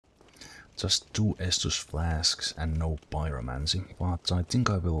Just 2 Estus flasks and no pyromancy, but I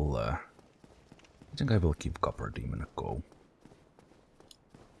think I will give Capra Demon a go.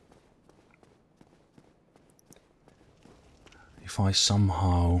 If I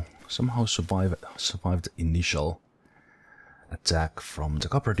somehow survive the initial attack from the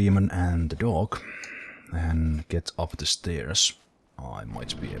Capra Demon and the dog and get up the stairs, I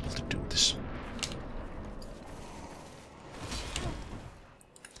might be able to do this.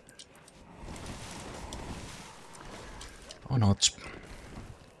 Or not.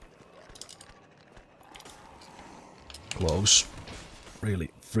 Close.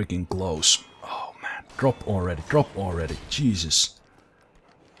 Really freaking close. Oh man, drop already, Jesus.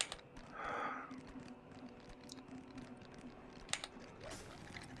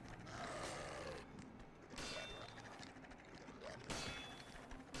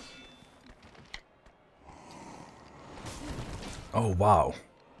 Oh wow,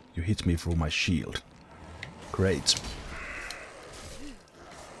 you hit me through my shield. Great.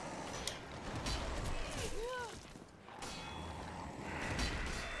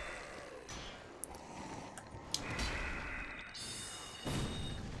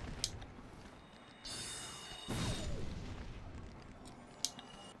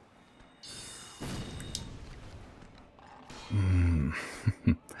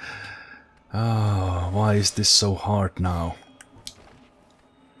 Ah, why is this so hard now?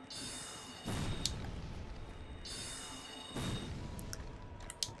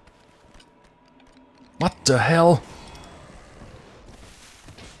 What the hell?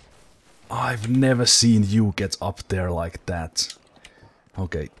 I've never seen you get up there like that.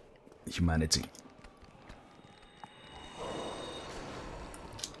 Okay, humanity.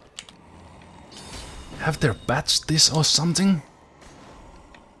 Have they patched this or something?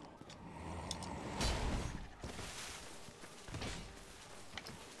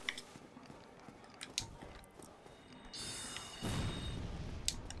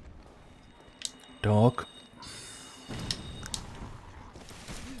 Dog.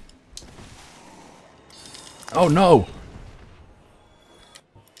 Oh no!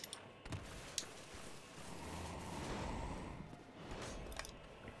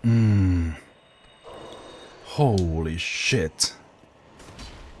 Holy shit.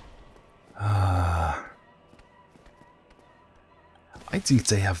 I think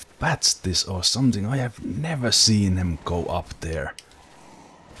they have patched this or something. I have never seen him go up there.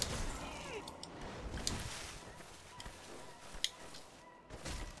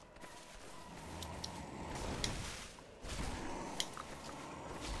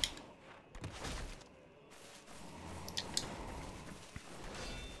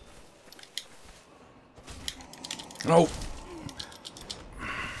 No.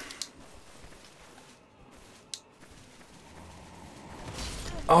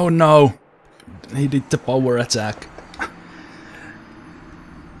 Oh no. He did the power attack.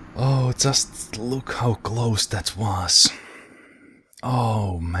 Oh, just look how close that was.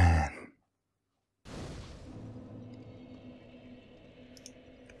 Oh man.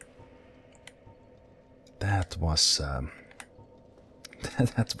 That was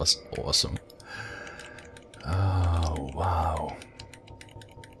that was awesome. Oh, wow.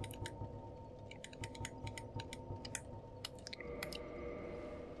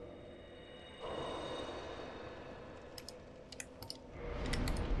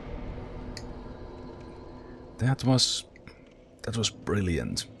 That was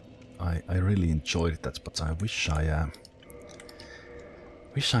brilliant. I really enjoyed that, but I wish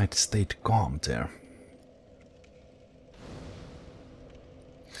I'd stayed calm there.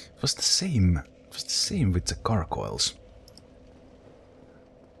 It was the same with the gargoyles.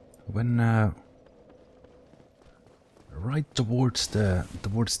 When right towards the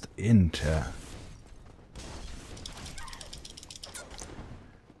end,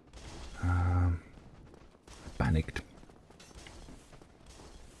 I panicked.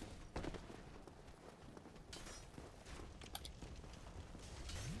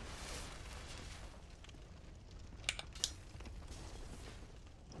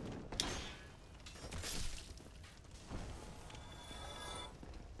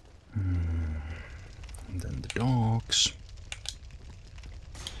 Dogs.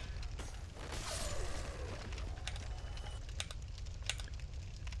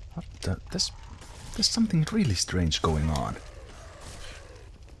 What the? There's something really strange going on.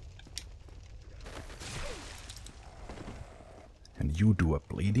 And you do a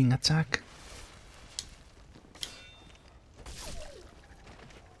bleeding attack?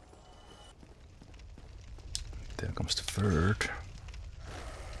 There comes the third.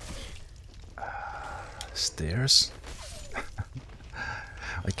 Stairs.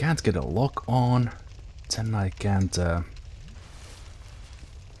 I can't get a lock on, then I can't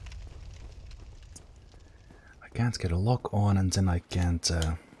get a lock on, and then I can't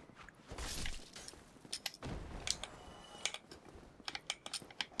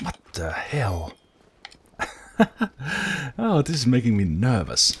what the hell? Oh, this is making me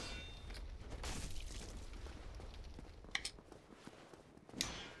nervous.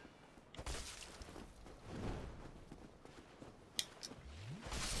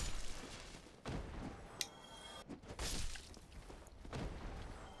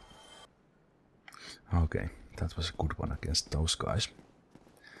 Okay, that was a good one against those guys.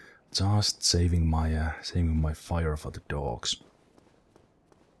 Just saving my fire for the dogs.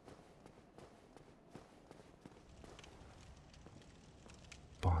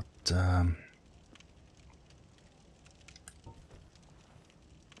 But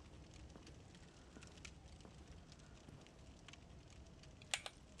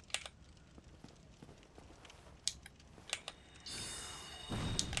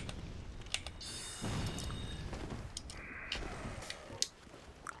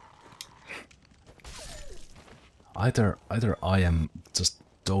either I am just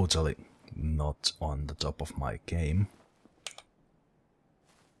totally not on the top of my game,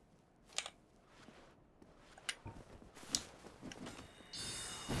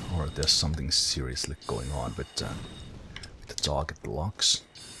 or there's something seriously going on with the target locks.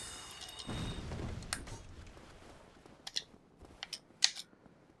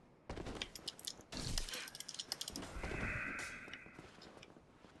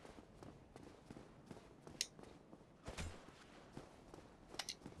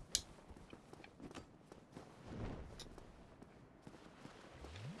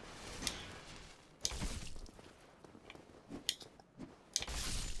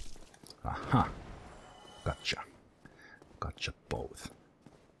 Aha! Gotcha. Gotcha both.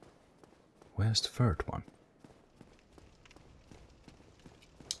 Where's the third one?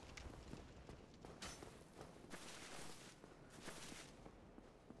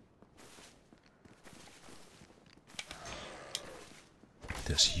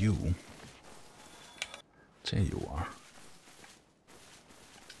 There's you. There you are.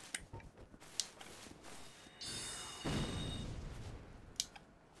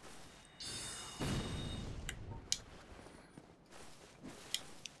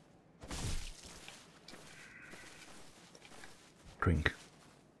 Drink.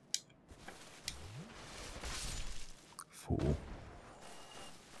 Fool.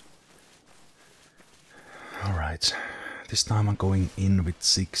 Alright. This time I'm going in with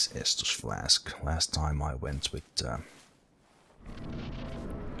 6 Estus flask. Last time I went with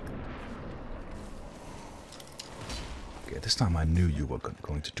okay, this time I knew you were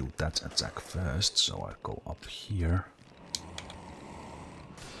going to do that attack first, so I go up here.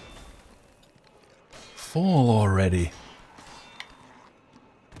 Fall already!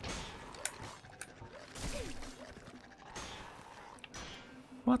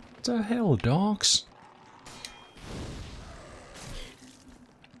 What the hell, dogs?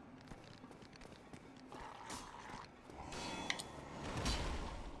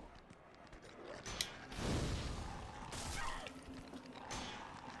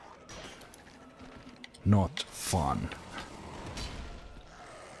 Not fun.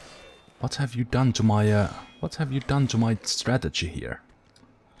 What have you done to my strategy here?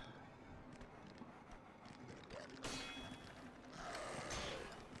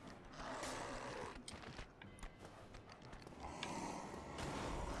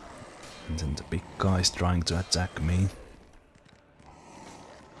 And then the big guy's trying to attack me.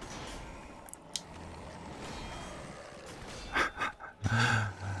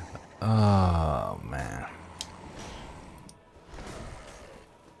 Oh man.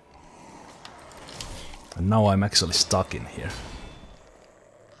 And now I'm actually stuck in here.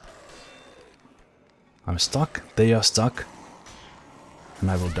 I'm stuck, they are stuck,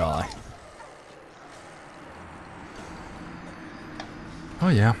 and I will die. Oh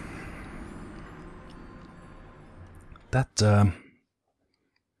yeah. That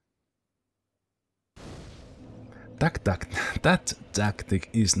tactic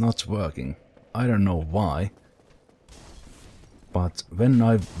is not working. I don't know why. But when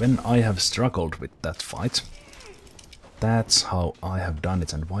I have struggled with that fight, that's how I have done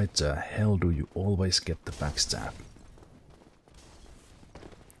it. And why the hell do you always get the backstab?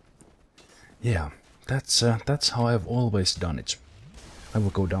 Yeah, that's how I've always done it. I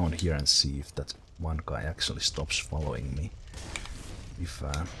will go down here and see if that one guy actually stops following me. If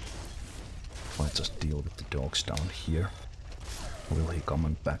I just deal with the dogs down here, will he come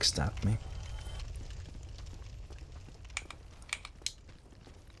and backstab me?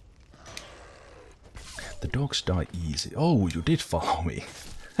 The dogs die easy. Oh, you did follow me.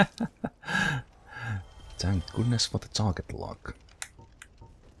 Thank goodness for the target lock.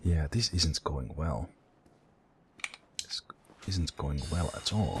 Yeah, this isn't going well. This isn't going well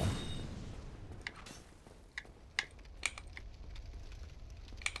at all.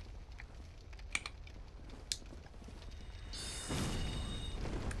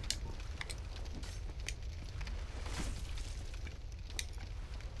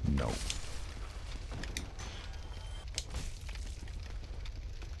 No.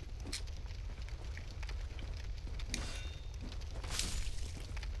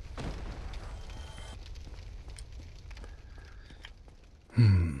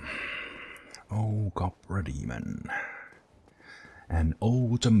 Oh, Capra Demon. And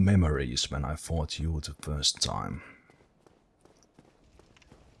oh, the memories when I fought you the first time.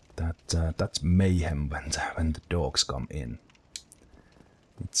 That's mayhem when the dogs come in.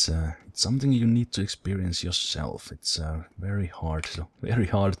 It's something you need to experience yourself. It's very hard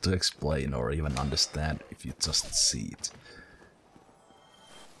to explain or even understand if you just see it.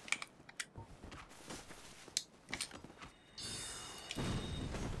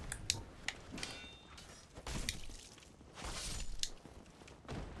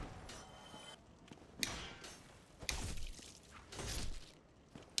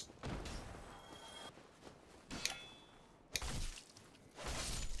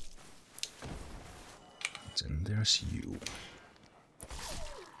 And there's you.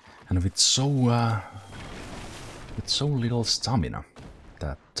 And with so little stamina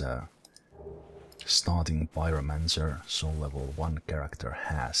that starting Pyromancer soul level 1 character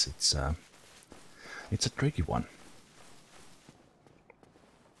has, it's a tricky one.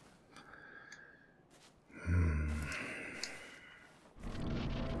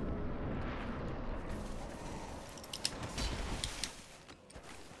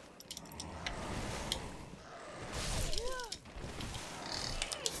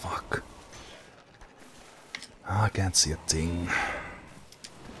 Fuck. I can't see a thing.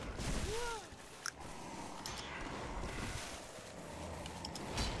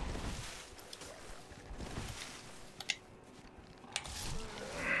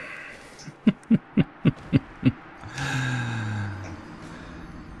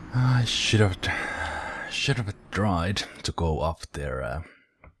 I should have tried to go up there,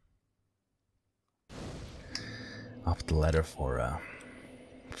 up the ladder for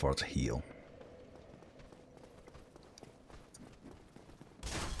the heal.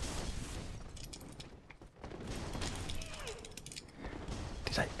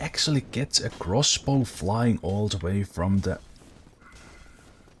 Did I actually get a crossbow flying all the way from the...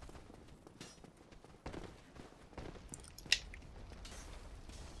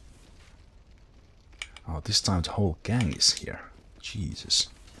 Oh, this time the whole gang is here. Jesus.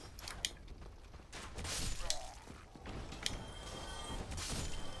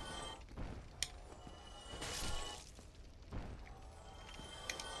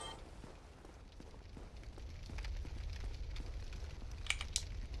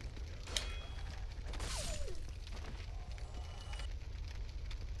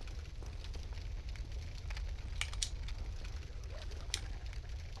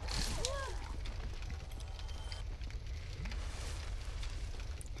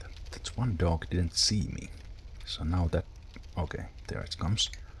 One dog didn't see me, so now that... okay, there it comes.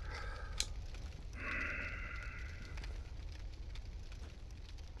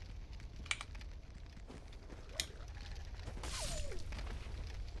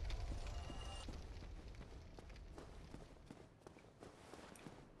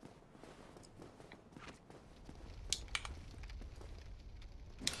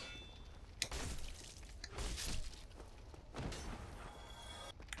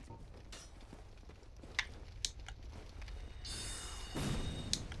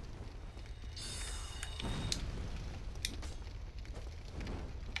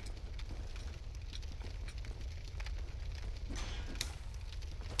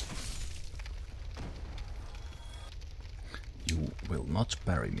 Will not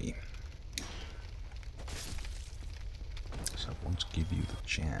bury me, so I won't give you the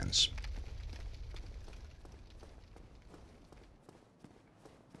chance.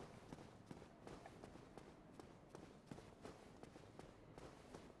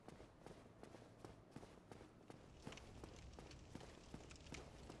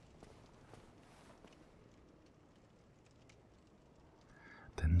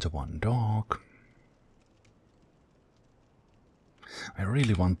 Then the one dog. I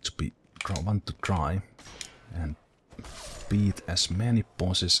really want to try and beat as many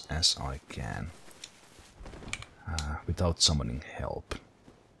bosses as I can without summoning help.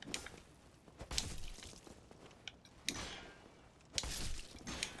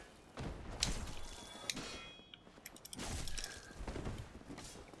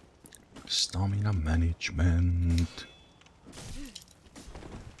 Stamina management.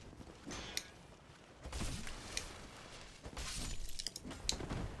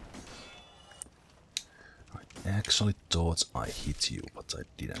 I actually thought I hit you, but I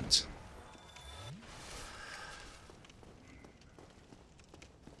didn't.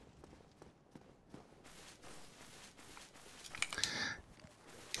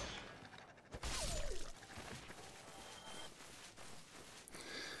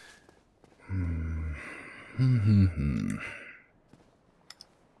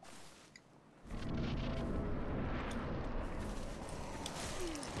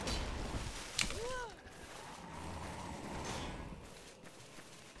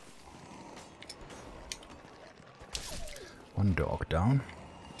 One dog down.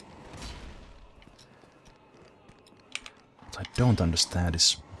 What I don't understand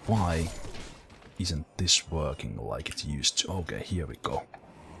is why isn't this working like it used to. Okay, here we go.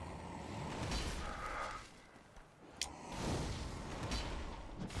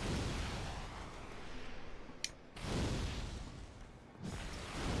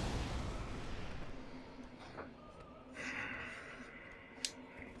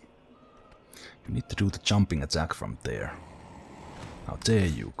 You need to do the jumping attack from there. Now there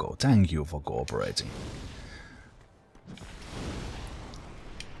you go. Thank you for cooperating.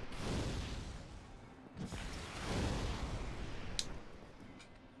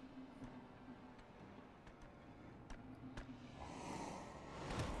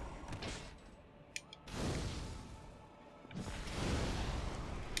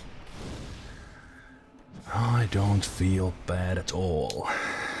 I don't feel bad at all.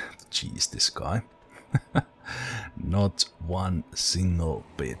 Jeez, this guy. Not one single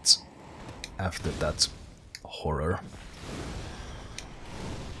bit after that horror.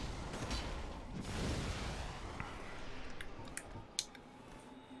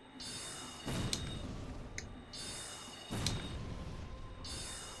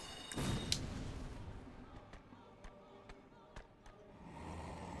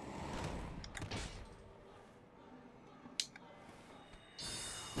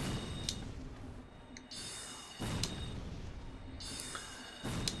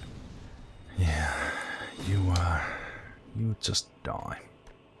 You just die.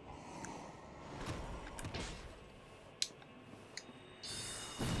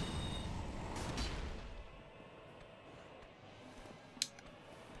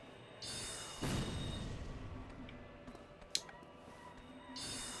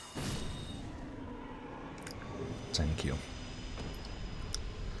 Thank you.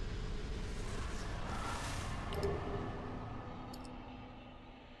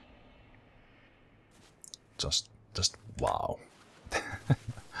 Just wow.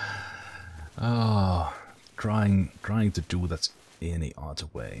 Trying to do that any other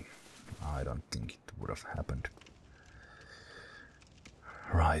way, I don't think it would have happened.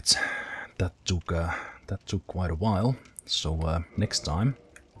 Right, that took quite a while. So next time,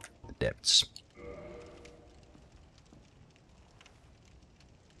 the depths.